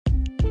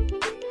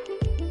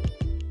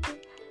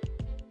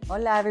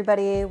Hola,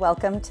 everybody.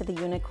 Welcome to the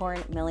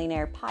Unicorn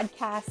Millionaire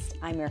Podcast.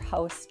 I'm your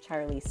host,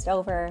 Charlie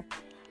Stover.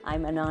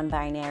 I'm a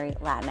non-binary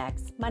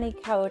Latinx money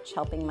coach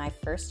helping my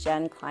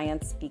first-gen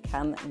clients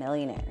become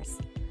millionaires.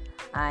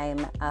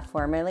 I'm a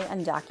formerly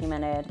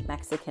undocumented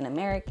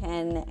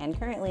Mexican-American and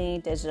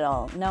currently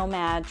digital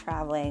nomad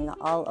traveling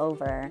all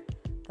over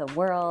the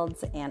world,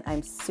 and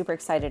I'm super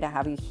excited to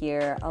have you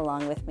here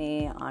along with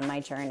me on my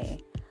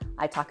journey.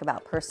 I talk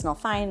about personal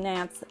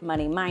finance,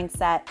 money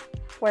mindset,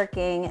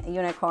 working,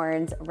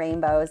 unicorns,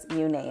 rainbows,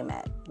 you name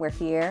it. We're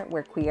here,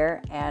 we're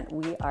queer, and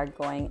we are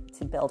going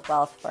to build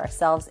wealth for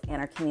ourselves and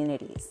our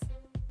communities.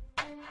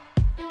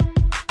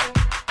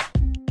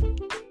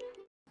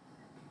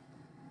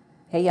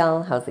 Hey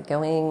y'all, how's it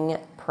going?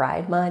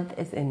 Pride Month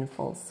is in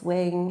full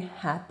swing.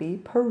 Happy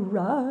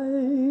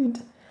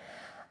Pride!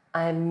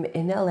 I'm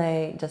in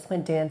LA, just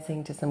went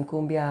dancing to some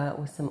cumbia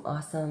with some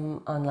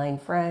awesome online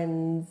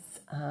friends,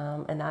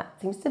 and that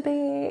seems to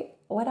be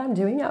what I'm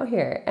doing out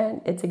here,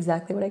 and it's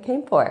exactly what I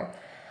came for.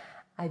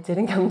 I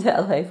didn't come to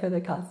LA for the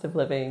cost of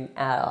living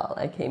at all.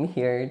 I came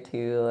here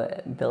to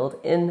build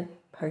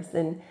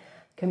in-person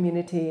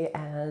community,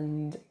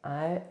 and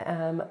I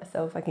am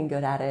so fucking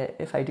good at it,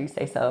 if I do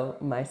say so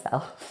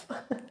myself.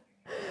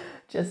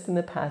 Just in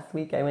the past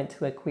week, I went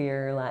to a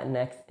queer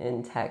Latinx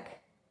in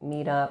tech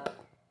meetup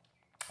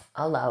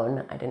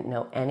alone. I didn't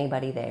know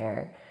anybody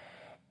there.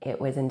 It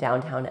was in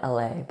downtown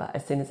LA, but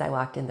as soon as I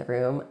walked in the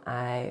room,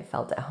 I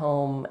felt at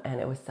home,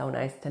 and it was so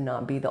nice to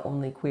not be the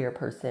only queer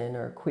person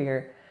or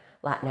queer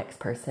Latinx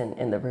person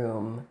in the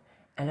room.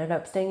 I ended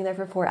up staying there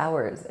for 4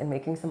 hours and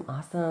making some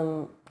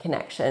awesome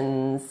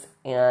connections,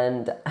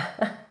 and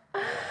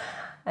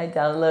I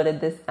downloaded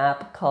this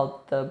app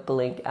called the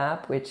Blink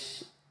app,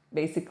 which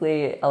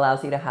basically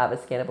allows you to have a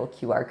scannable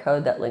QR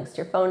code that links to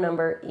your phone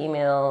number,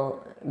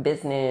 email,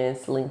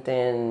 business,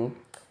 LinkedIn.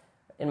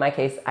 In my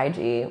case,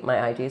 IG.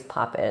 My IG is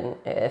poppin'.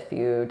 If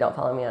you don't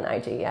follow me on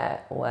IG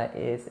yet, what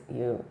is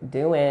you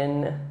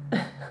doing?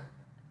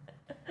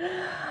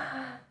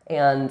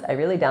 And I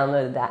really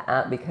downloaded that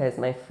app because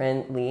my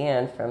friend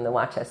Leanne from the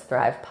Watch Us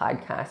Thrive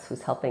podcast,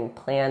 who's helping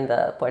plan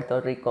the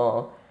Puerto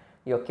Rico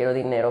Yo Quiero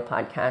Dinero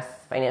podcast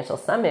financial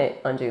summit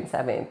on June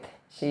 7th,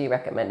 she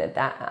recommended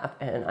that app.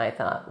 And I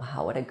thought,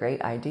 wow, what a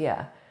great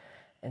idea.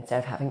 Instead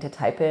of having to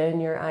type in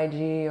your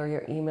IG or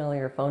your email or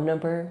your phone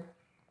number,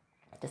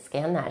 to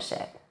scan that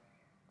shit.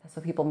 That's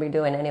what people be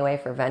doing anyway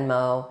for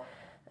Venmo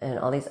and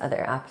all these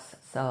other apps.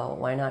 So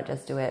why not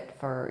just do it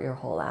for your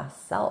whole ass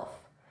self?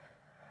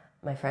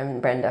 My friend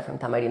Brenda from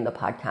Tamarindo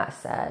podcast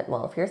said,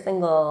 well, if you're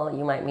single,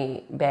 you might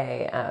meet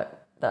Bay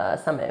at the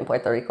summit in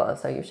Puerto Rico,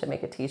 so you should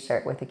make a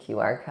t-shirt with a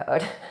QR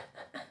code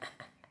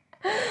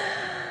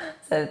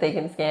so that they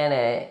can scan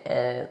it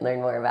and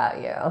learn more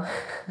about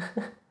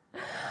you.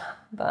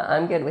 But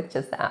I'm good with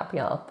just the app,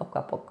 y'all, poco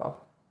a poco.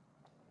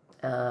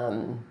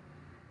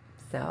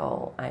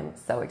 So I'm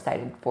so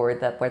excited for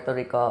the Puerto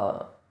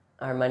Rico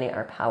Our Money,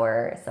 Our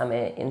Power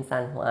Summit in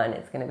San Juan.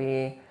 It's going to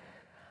be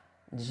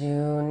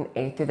June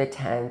 8th through the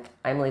 10th.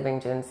 I'm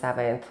leaving June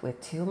 7th with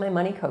two of my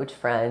money coach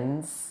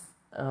friends,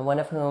 one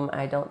of whom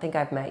I don't think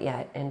I've met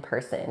yet in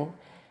person.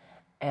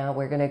 And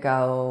we're going to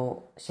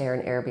go share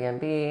an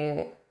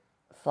Airbnb,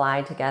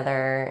 fly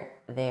together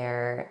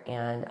there,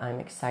 and I'm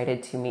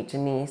excited to meet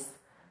Janice,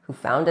 who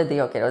founded the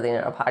Yo Quiero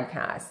Dinero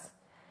podcast.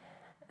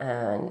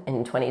 And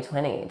in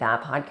 2020,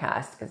 that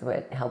podcast is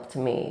what helped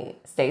me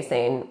stay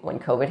sane when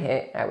COVID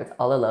hit. I was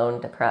all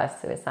alone,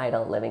 depressed,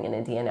 suicidal, living in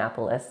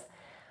Indianapolis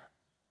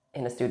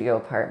in a studio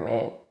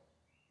apartment,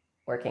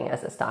 working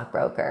as a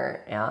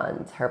stockbroker.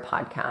 And her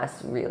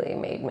podcast really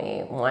made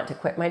me want to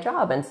quit my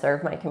job and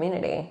serve my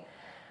community.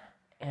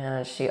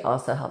 And she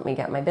also helped me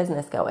get my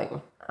business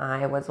going.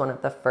 I was one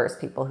of the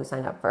first people who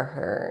signed up for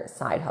her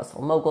Side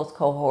Hustle Moguls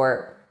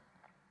cohort.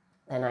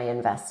 Then I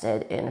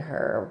invested in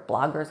her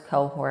bloggers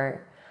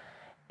cohort.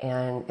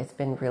 And it's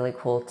been really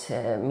cool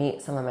to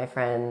meet some of my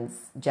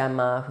friends,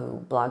 Gemma,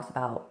 who blogs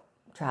about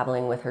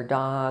traveling with her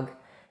dog,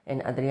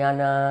 and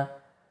Adriana,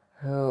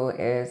 who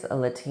is a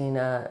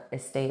Latina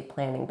estate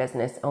planning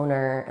business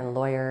owner and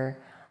lawyer.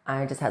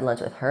 I just had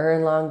lunch with her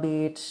in Long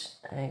Beach.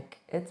 Like,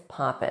 it's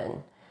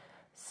poppin'.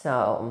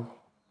 So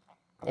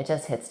it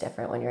just hits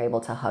different when you're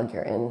able to hug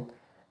your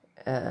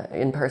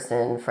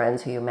in-person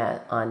friends who you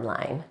met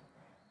online.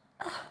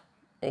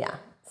 Yeah,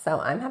 so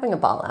I'm having a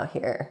ball out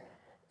here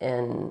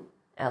in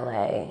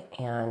LA,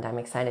 and I'm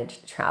excited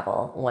to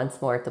travel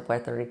once more to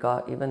Puerto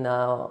Rico, even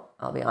though,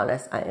 I'll be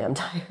honest, I am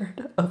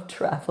tired of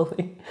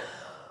traveling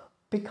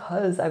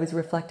because I was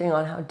reflecting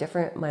on how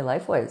different my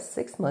life was.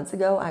 6 months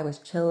ago, I was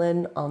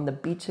chilling on the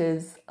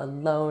beaches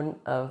alone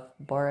of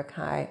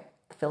Boracay,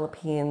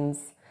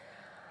 Philippines.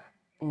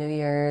 New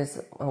Year's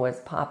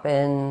was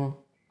poppin',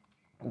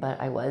 but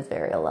I was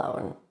very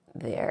alone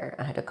there.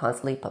 I had to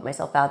constantly put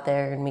myself out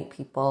there and meet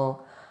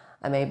people.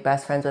 I made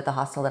best friends with the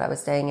hostel that I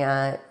was staying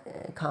at.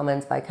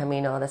 Comments by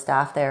Camino, the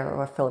staff there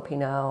were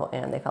Filipino,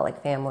 and they felt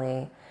like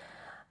family.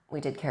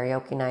 We did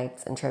karaoke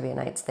nights and trivia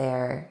nights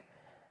there.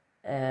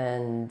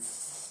 And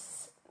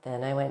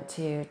then I went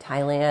to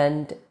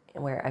Thailand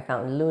where I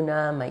found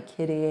Luna, my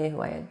kitty,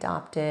 who I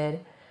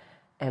adopted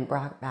and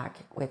brought back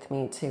with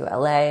me to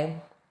LA.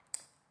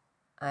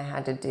 I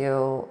had to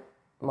do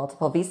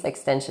multiple visa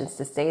extensions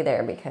to stay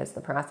there because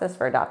the process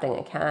for adopting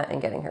a cat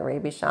and getting her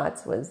rabies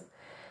shots was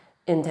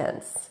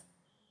intense.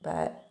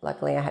 But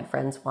luckily I had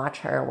friends watch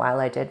her while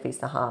I did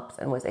visa hops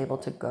and was able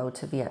to go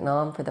to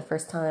Vietnam for the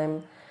first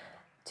time,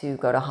 to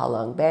go to Ha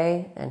Long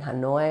Bay and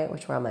Hanoi,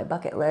 which were on my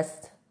bucket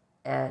list,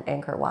 and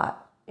Angkor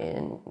Wat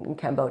in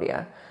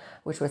Cambodia,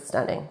 which was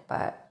stunning,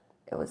 but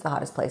it was the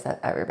hottest place I've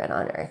ever been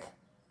on earth.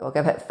 I woke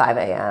up at 5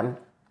 a.m.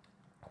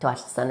 to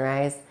watch the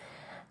sunrise.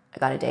 I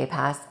got a day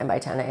pass, and by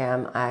 10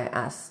 a.m. I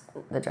asked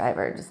the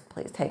driver, just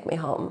please take me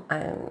home.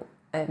 I'm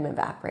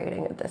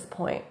evaporating at this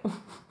point.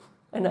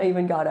 And I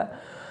even got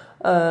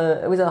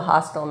it was a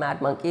hostel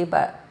Mad Monkey,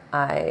 but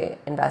I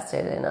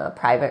invested in a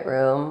private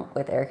room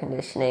with air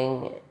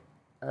conditioning,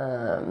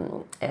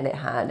 and it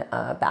had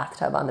a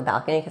bathtub on the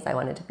balcony because I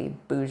wanted to be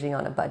bougie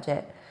on a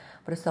budget,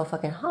 but it's so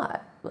fucking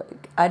hot.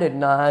 Like, I did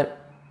not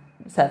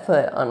set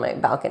foot on my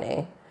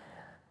balcony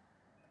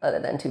other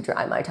than to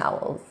dry my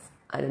towels.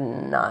 I did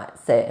not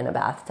sit in a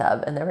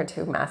bathtub, and there were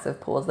 2 massive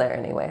pools there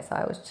anyway, so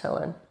I was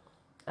chilling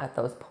at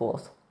those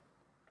pools.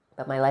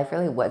 But my life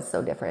really was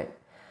so different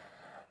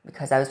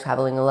because I was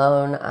traveling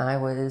alone. I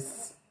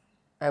was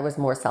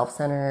more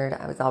self-centered.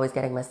 I was always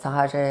getting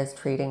massages,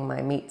 treating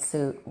my meat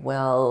suit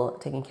well,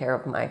 taking care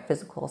of my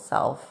physical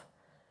self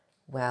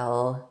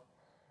well,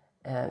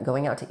 and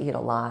going out to eat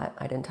a lot.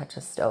 I didn't touch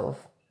a stove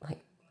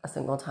like a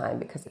single time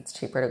because it's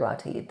cheaper to go out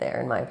to eat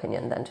there, in my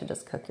opinion, than to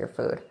just cook your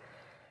food.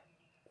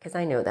 Because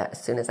I knew that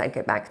as soon as I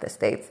get back to the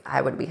States,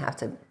 I would have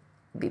to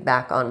be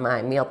back on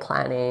my meal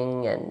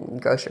planning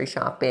and grocery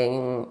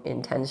shopping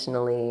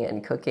intentionally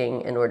and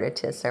cooking in order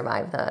to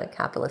survive the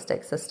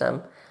capitalistic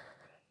system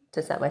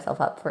to set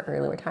myself up for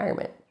early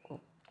retirement.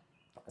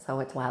 So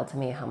it's wild to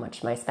me how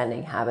much my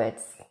spending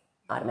habits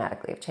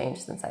automatically have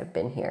changed since I've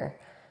been here.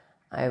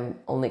 I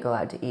only go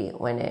out to eat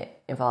when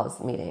it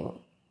involves meeting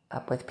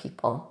up with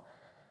people.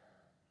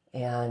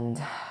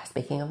 And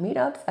speaking of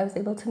meetups, I was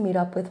able to meet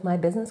up with my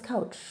business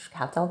coach,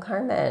 Kat Del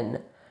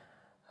Carmen,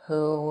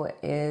 who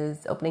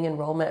is opening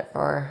enrollment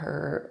for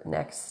her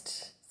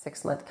next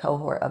 6-month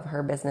cohort of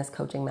her business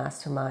coaching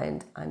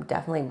mastermind. I'm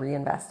definitely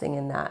reinvesting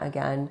in that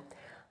again.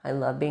 I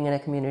love being in a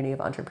community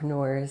of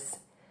entrepreneurs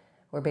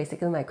who are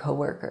basically my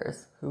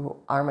coworkers, who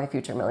are my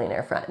future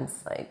millionaire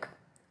friends. Like,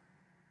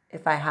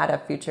 if I had a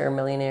future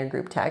millionaire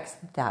group text,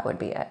 that would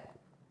be it.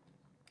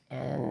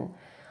 And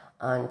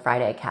on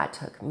Friday, Kat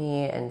took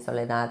me and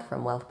Soledad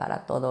from Wealth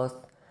Para Todos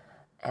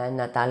and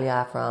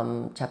Natalia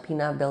from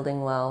Chapina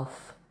Building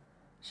Wealth.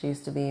 She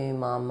used to be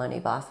Mom Money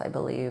Boss, I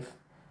believe.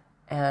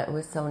 And it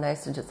was so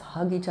nice to just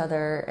hug each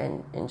other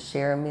and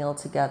share a meal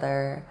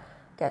together,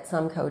 get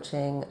some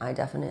coaching. I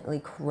definitely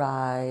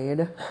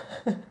cried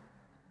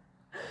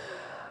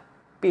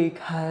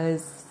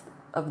because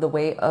of the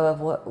weight of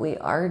what we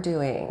are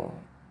doing.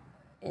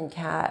 And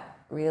Kat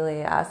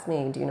really asked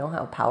me, do you know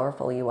how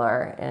powerful you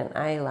are? And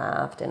I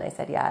laughed and I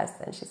said yes.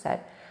 And she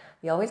said,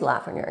 you always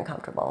laugh when you're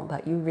uncomfortable,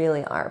 but you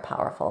really are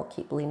powerful.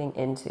 Keep leaning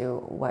into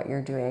what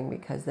you're doing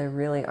because there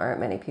really aren't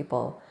many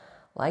people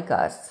like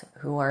us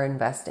who are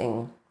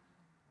investing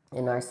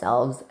in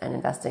ourselves and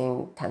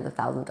investing tens of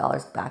thousands of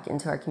dollars back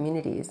into our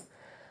communities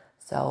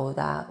so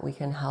that we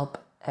can help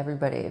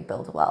everybody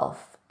build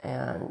wealth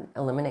and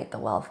eliminate the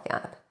wealth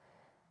gap.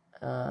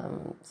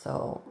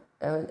 So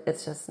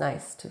it's just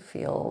nice to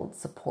feel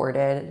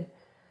supported,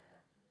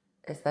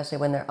 especially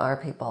when there are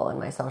people in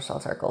my social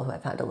circle who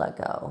I've had to let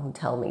go, who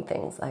tell me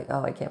things like,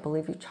 oh, I can't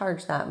believe you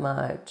charge that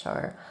much,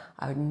 or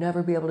I would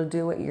never be able to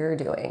do what you're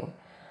doing.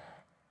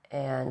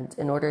 And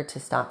in order to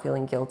stop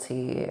feeling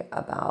guilty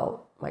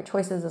about my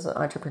choices as an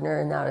entrepreneur,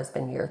 and now it's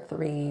been year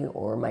 3,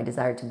 or my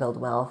desire to build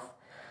wealth,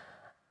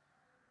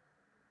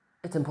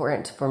 it's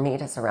important for me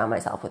to surround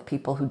myself with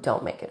people who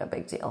don't make it a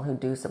big deal, who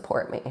do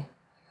support me,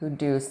 who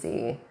do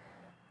see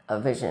a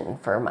vision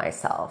for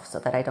myself, so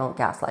that I don't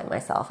gaslight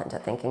myself into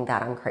thinking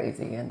that I'm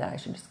crazy and that I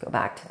should just go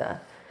back to the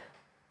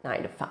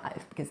 9 to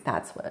 5, because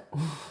that's what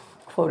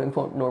quote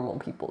unquote normal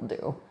people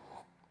do.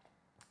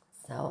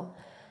 So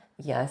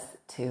yes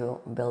to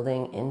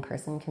building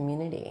in-person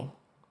community.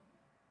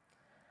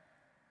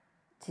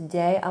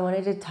 Today I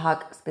wanted to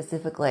talk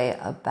specifically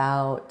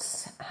about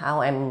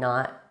how I'm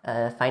not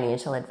a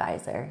financial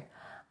advisor.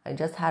 I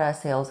just had a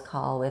sales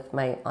call with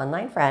my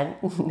online friend,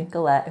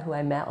 Nicolette, who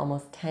I met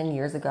almost 10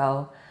 years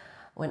ago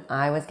when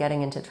I was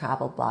getting into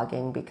travel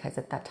blogging, because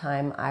at that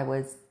time I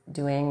was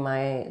doing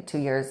my 2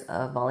 years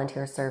of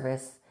volunteer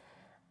service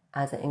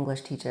as an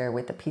English teacher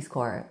with the Peace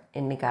Corps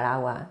in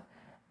Nicaragua.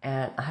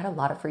 And I had a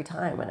lot of free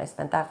time, and I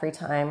spent that free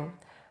time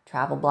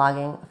travel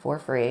blogging for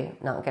free,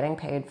 not getting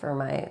paid for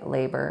my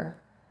labor.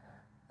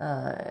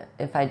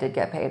 If I did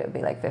get paid, it would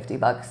be like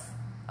 $50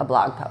 a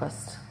blog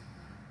post.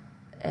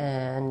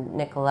 And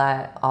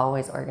Nicolette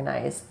always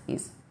organized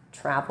these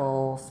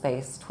travel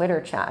space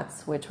Twitter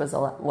chats, which was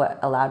what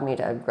allowed me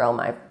to grow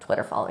my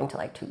Twitter following to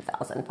like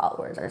 2,000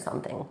 followers or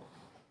something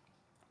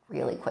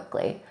really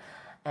quickly.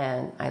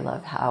 And I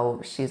love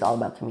how she's all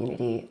about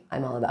community.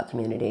 I'm all about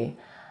community.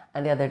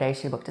 And the other day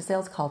she booked a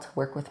sales call to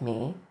work with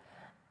me,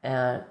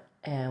 and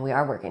we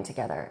are working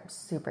together. I'm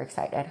super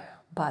excited.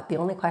 But the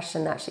only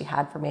question that she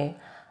had for me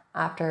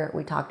after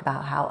we talked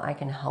about how I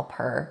can help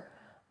her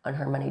on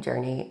her money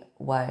journey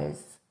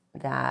was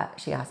that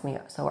she asked me,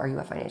 so are you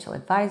a financial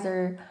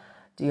advisor?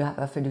 Do you have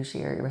a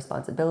fiduciary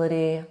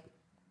responsibility?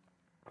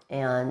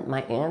 And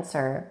my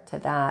answer to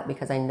that,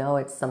 because I know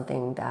it's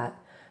something that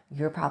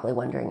you're probably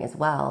wondering as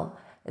well,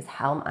 is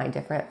how am I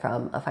different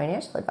from a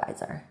financial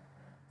advisor?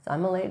 So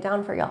I'm gonna lay it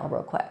down for y'all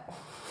real quick.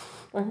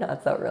 Or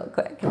not so real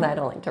quick, because I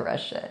don't like to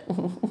rush it.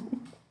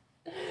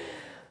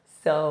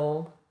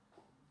 So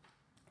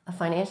a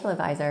financial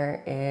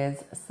advisor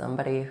is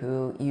somebody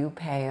who you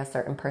pay a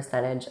certain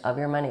percentage of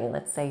your money,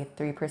 let's say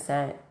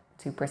 3%,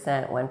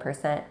 2%,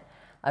 1%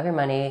 of your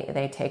money.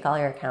 They take all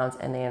your accounts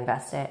and they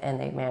invest it and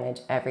they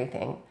manage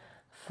everything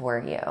for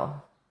you.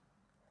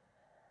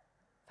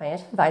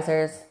 Financial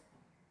advisors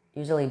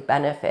usually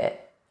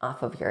benefit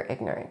off of your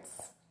ignorance.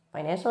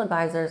 Financial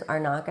advisors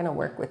are not going to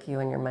work with you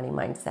in your money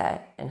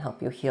mindset and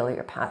help you heal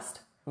your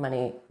past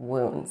money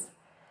wounds.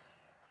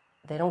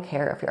 They don't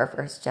care if you're a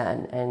first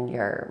gen and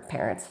your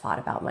parents fought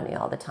about money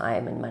all the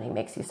time and money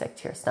makes you sick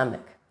to your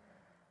stomach.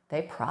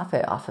 They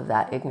profit off of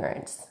that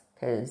ignorance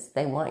because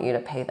they want you to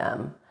pay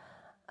them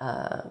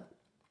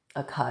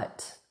a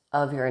cut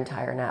of your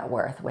entire net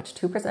worth, which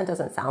 2%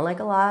 doesn't sound like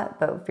a lot,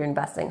 but if you're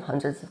investing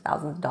hundreds of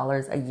thousands of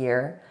dollars a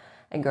year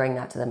and growing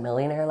that to the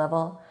millionaire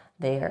level,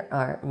 they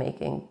are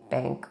making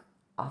bank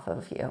off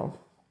of you.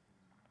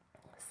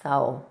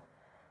 So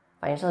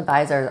financial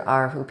advisors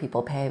are who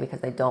people pay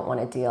because they don't want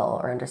to deal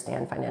or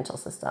understand financial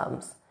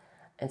systems.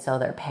 And so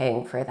they're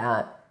paying for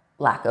that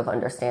lack of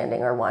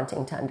understanding or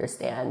wanting to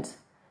understand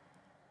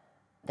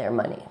their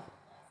money.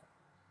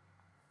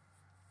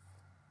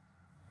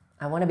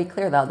 I want to be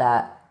clear, though,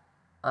 that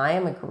I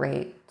am a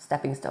great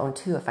stepping stone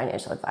to a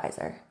financial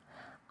advisor.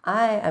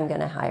 I am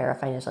going to hire a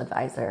financial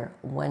advisor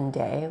one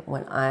day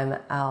when I'm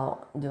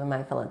out doing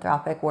my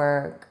philanthropic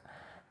work,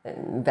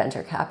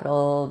 venture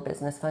capital,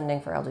 business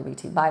funding for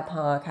LGBT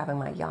BIPOC, having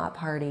my yacht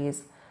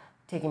parties,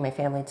 taking my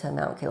family to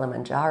Mount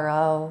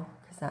Kilimanjaro,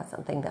 because that's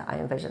something that I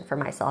envisioned for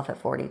myself at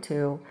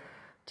 42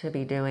 to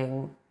be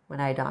doing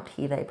when I adopt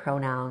he, they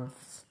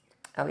pronouns.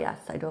 Oh yes,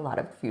 I do a lot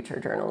of future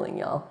journaling,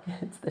 y'all.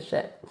 It's the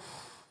shit.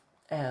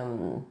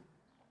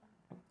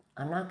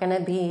 I'm not going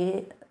to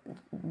be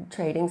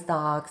trading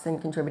stocks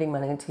and contributing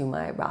money to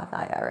my Roth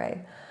IRA.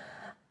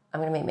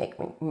 I'm going to be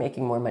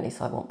making more money,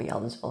 so I won't be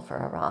eligible for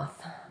a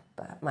Roth.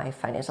 But my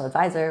financial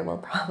advisor will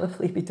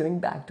probably be doing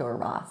backdoor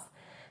Roths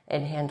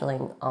and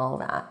handling all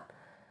that.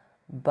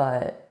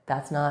 But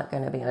that's not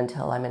going to be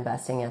until I'm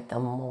investing at the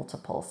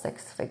multiple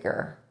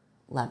six-figure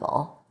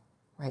level.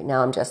 Right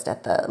now, I'm just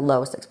at the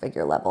low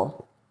six-figure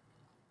level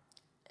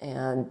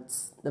and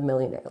the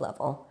millionaire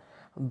level.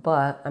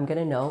 But I'm going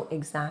to know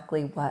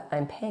exactly what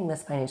I'm paying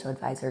this financial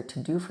advisor to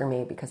do for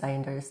me because I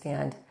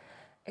understand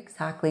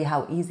exactly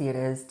how easy it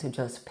is to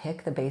just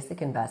pick the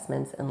basic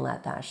investments and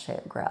let that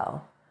shit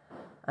grow.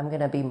 I'm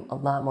going to be a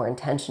lot more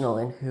intentional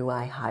in who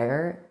I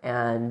hire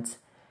and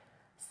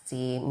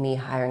see me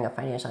hiring a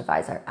financial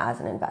advisor as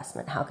an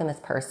investment. How can this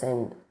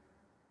person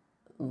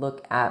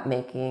look at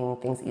making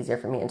things easier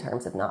for me in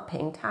terms of not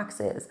paying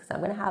taxes? Because I'm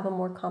going to have a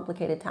more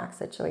complicated tax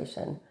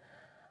situation.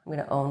 I'm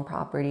going to own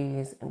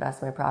properties,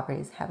 investment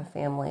properties, have a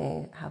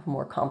family, have a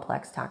more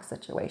complex tax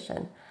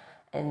situation.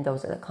 And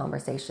those are the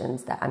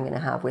conversations that I'm going to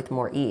have with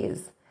more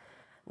ease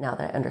now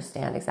that I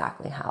understand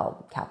exactly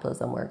how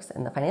capitalism works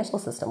and the financial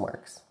system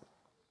works.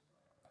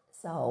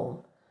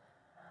 So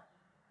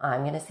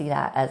I'm going to see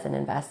that as an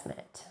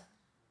investment.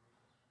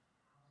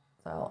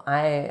 So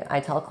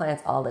I tell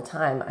clients all the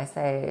time, I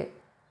say,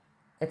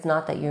 it's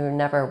not that you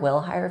never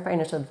will hire a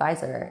financial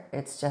advisor.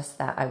 It's just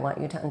that I want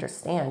you to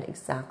understand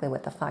exactly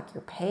what the fuck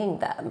you're paying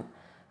them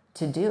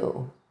to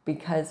do.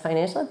 Because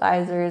financial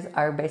advisors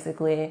are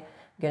basically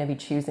going to be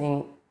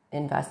choosing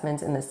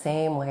investments in the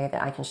same way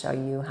that I can show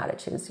you how to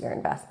choose your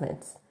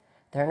investments.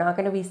 They're not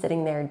going to be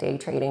sitting there day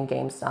trading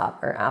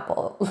GameStop or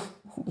Apple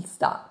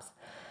stocks.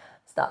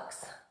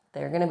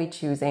 They're going to be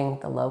choosing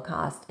the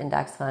low-cost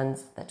index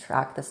funds that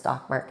track the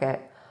stock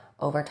market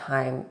over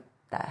time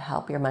that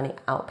help your money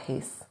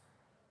outpace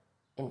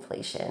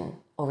inflation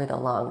over the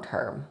long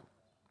term.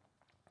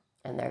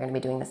 And they're going to be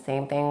doing the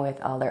same thing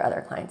with all their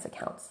other clients'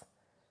 accounts.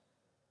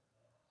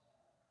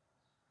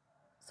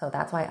 So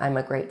that's why I'm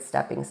a great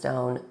stepping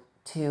stone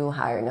to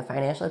hiring a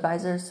financial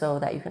advisor so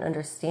that you can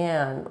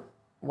understand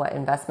what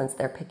investments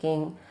they're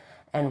picking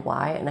and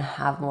why, and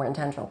have more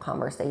intentional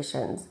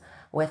conversations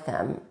with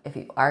them if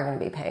you are going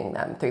to be paying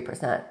them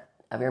 3%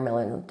 of your $1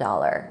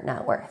 million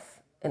net worth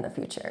in the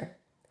future.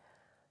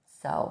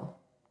 So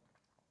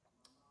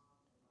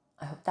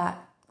I hope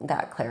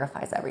that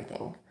clarifies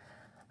everything.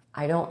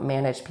 I don't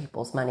manage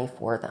people's money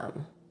for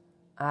them.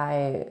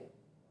 I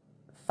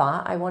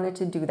thought I wanted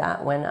to do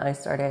that when I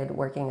started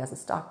working as a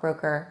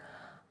stockbroker.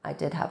 I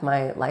did have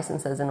my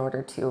licenses in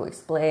order to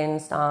explain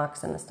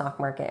stocks and the stock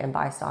market and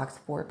buy stocks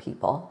for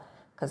people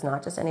because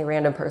not just any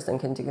random person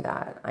can do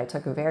that. I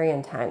took very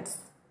intense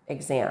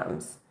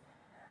exams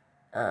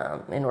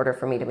in order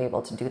for me to be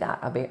able to do that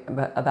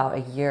about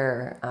a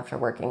year after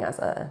working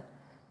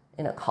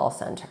in a call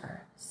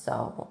center.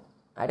 So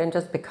I didn't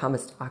just become a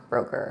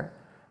stockbroker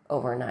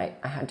overnight.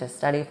 I had to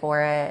study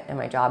for it, and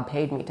my job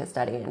paid me to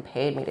study and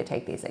paid me to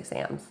take these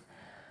exams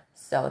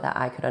so that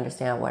I could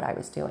understand what I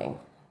was doing,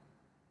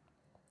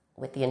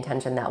 with the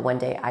intention that one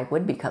day I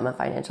would become a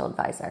financial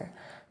advisor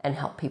and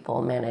help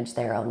people manage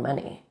their own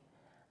money.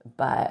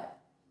 But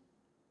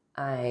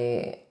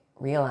I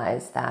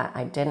realized that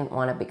I didn't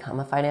want to become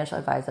a financial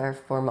advisor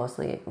for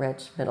mostly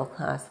rich,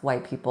 middle-class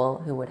white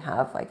people who would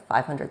have like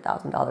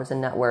 $500,000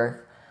 in net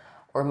worth,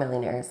 or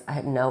millionaires. I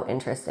had no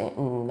interest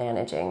in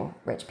managing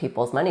rich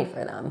people's money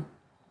for them.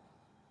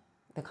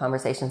 The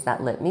conversations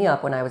that lit me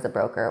up when I was a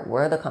broker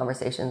were the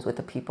conversations with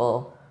the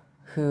people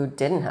who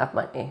didn't have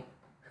money,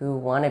 who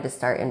wanted to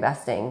start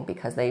investing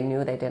because they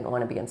knew they didn't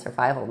want to be in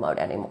survival mode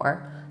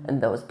anymore. And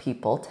those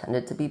people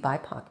tended to be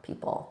BIPOC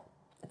people.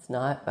 It's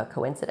not a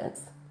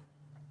coincidence.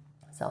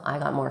 So I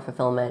got more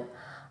fulfillment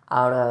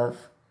out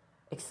of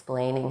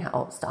explaining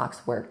how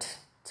stocks worked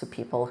to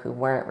people who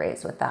weren't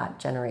raised with that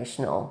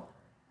generational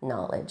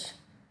knowledge,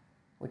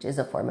 which is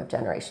a form of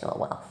generational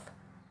wealth.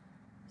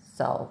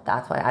 So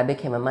that's why I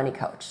became a money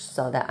coach,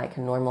 so that I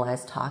can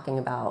normalize talking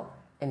about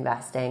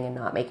investing and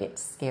not make it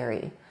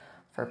scary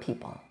for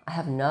people. I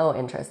have no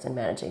interest in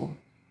managing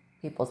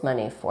people's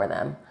money for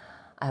them.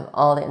 I have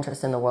all the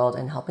interest in the world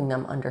in helping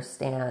them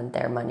understand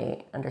their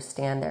money,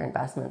 understand their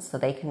investments, so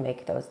they can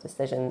make those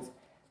decisions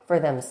for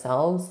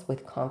themselves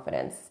with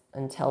confidence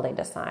until they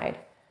decide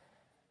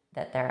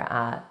that they're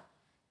at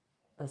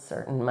a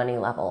certain money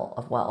level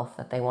of wealth,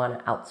 that they want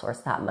to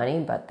outsource that money,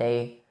 but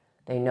they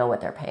know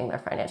what they're paying their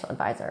financial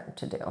advisor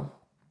to do.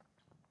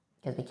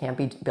 Because we can't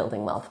be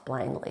building wealth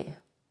blindly.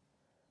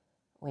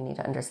 We need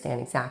to understand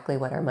exactly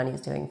what our money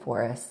is doing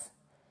for us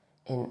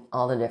in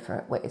all the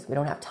different ways. We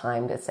don't have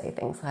time to say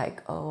things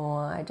like, oh,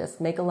 I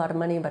just make a lot of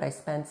money, but I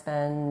spend,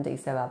 y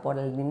se va por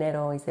el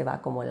dinero, y se va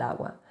como el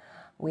agua.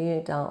 We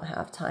don't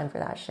have time for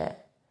that shit.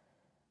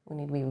 We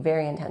need to be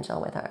very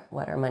intentional with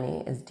what our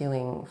money is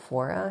doing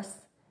for us,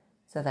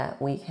 so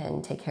that we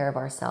can take care of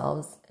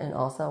ourselves, and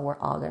also we're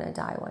all going to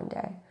die one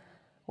day.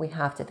 We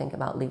have to think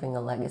about leaving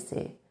a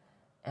legacy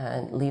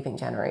and leaving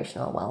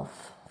generational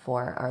wealth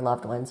for our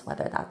loved ones,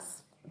 whether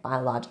that's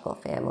biological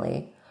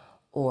family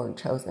or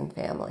chosen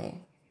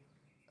family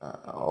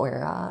or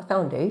a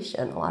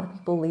foundation. A lot of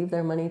people leave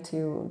their money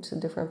to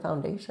different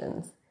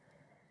foundations.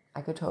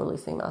 I could totally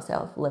see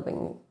myself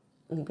leaving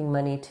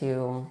money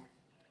to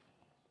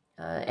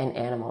an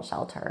animal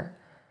shelter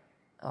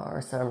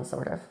or some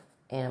sort of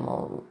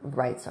animal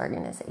rights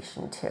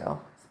organization too,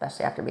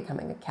 especially after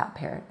becoming a cat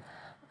parent.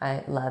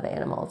 I love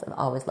animals. I've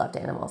always loved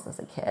animals as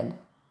a kid,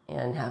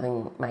 and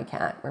having my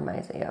cat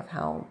reminds me of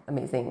how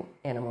amazing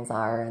animals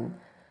are and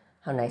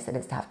how nice it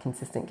is to have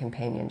consistent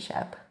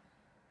companionship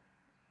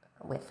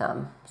with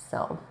them.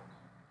 So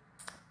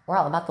we're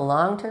all about the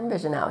long-term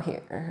vision out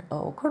here.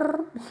 Oh,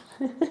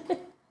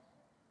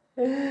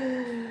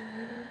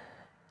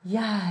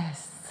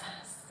 yes.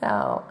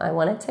 So I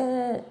wanted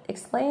to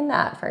explain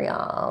that for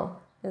y'all.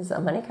 Because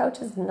a money coach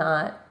is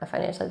not a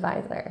financial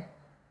advisor.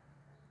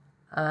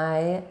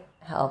 I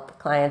help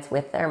clients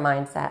with their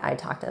mindset. I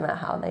talk to them about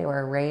how they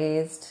were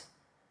raised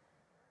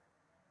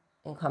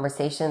in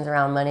conversations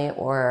around money,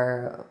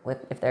 or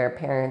if their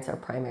parents or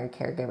primary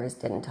caregivers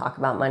didn't talk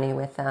about money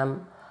with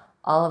them.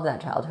 All of that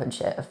childhood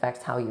shit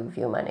affects how you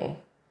view money.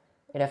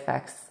 It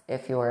affects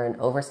if you're an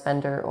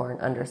overspender or an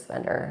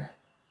underspender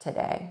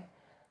today.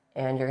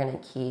 And you're going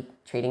to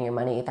keep treating your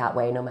money that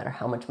way no matter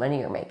how much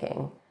money you're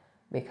making,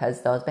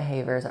 because those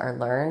behaviors are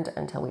learned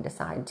until we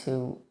decide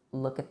to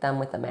look at them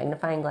with a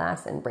magnifying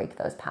glass and break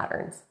those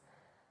patterns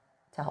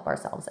to help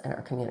ourselves and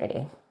our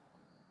community.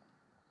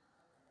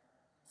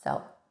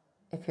 So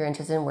if you're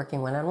interested in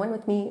working one-on-one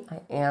with me,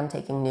 I am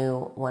taking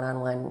new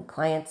one-on-one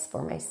clients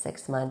for my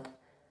 6-month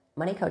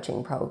money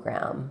coaching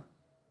program.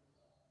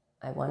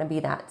 I want to be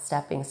that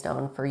stepping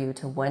stone for you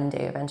to one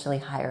day eventually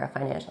hire a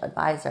financial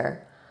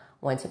advisor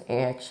once you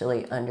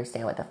actually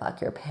understand what the fuck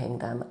you're paying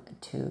them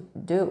to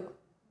do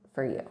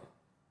for you.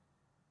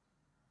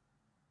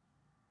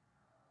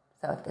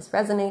 So if this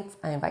resonates,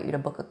 I invite you to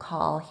book a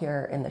call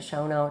here in the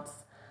show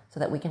notes so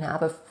that we can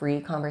have a free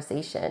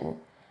conversation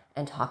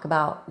and talk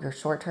about your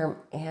short-term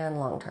and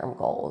long-term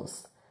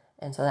goals,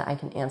 and so that I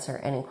can answer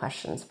any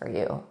questions for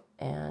you.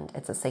 And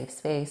it's a safe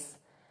space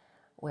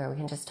where we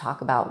can just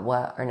talk about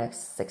what our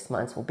next 6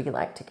 months will be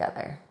like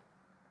together.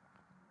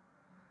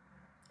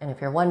 And if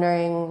you're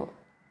wondering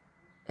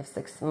if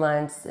 6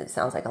 months, it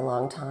sounds like a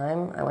long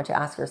time, I want you to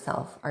ask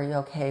yourself, are you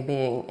okay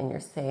being in your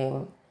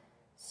same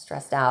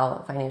stressed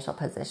out financial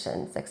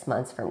position 6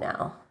 months from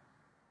now?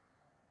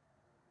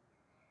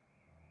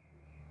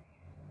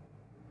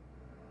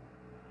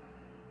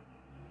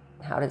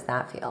 How does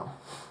that feel?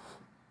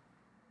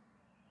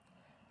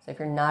 So if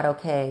you're not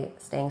okay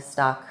staying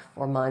stuck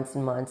for months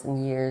and months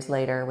and years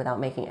later without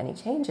making any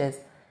changes,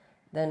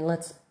 then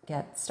let's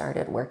get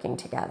started working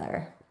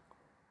together.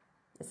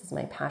 This is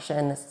my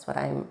passion. This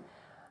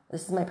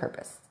is my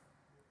purpose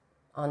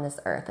on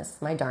this earth. This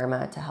is my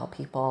dharma, to help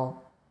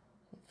people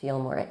feel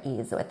more at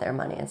ease with their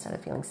money instead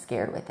of feeling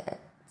scared with it,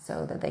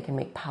 so that they can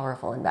make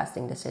powerful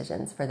investing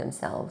decisions for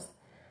themselves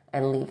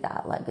and leave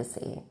that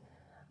legacy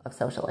of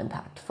social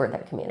impact for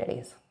their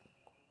communities.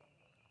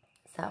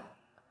 So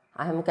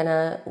I'm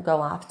gonna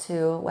go off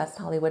to West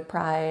Hollywood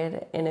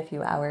Pride in a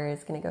few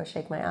hours, gonna go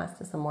shake my ass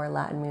to some more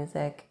Latin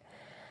music.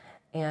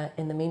 And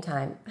in the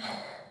meantime,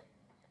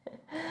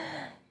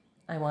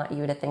 I want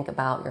you to think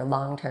about your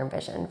long-term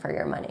vision for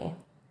your money.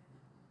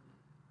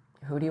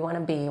 Who do you want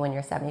to be when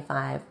you're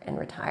 75 and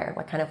retired?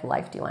 What kind of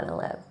life do you want to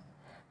live?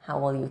 How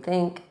will you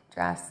think,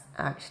 dress,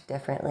 act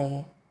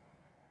differently?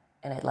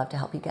 And I'd love to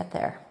help you get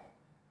there.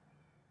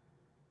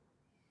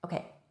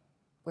 Okay,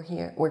 we're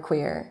here, we're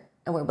queer,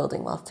 and we're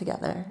building wealth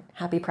together.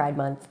 Happy Pride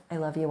Month. I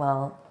love you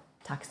all.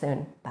 Talk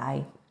soon.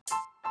 Bye.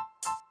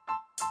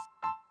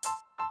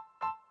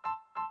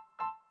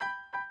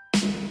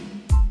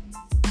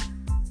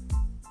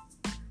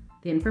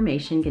 The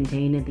information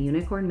contained in the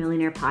Unicorn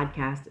Millionaire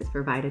podcast is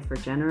provided for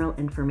general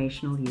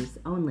informational use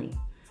only.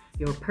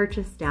 Your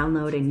purchase,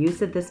 download, and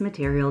use of this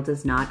material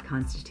does not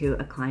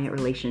constitute a client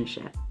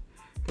relationship.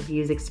 The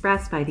views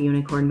expressed by the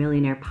Unicorn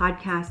Millionaire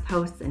podcast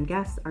hosts and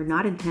guests are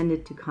not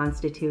intended to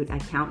constitute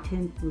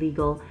accountant,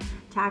 legal,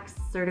 tax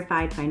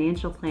certified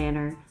financial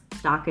planner,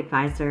 stock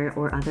advisor,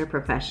 or other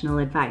professional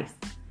advice.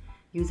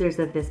 Users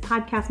of this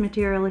podcast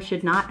material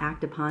should not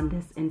act upon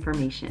this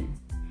information.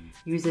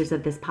 Users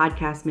of this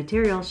podcast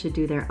material should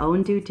do their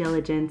own due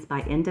diligence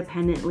by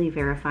independently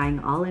verifying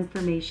all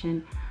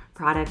information,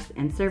 products,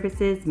 and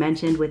services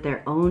mentioned with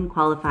their own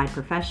qualified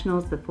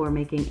professionals before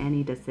making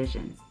any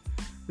decisions.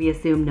 We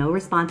assume no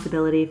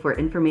responsibility for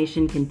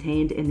information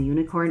contained in the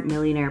Unicorn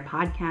Millionaire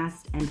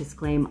podcast and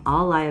disclaim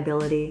all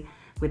liability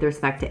with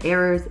respect to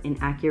errors,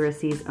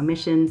 inaccuracies,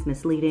 omissions,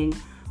 misleading,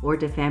 or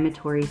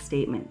defamatory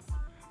statements.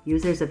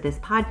 Users of this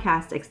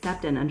podcast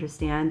accept and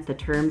understand the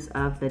terms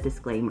of the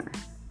disclaimer.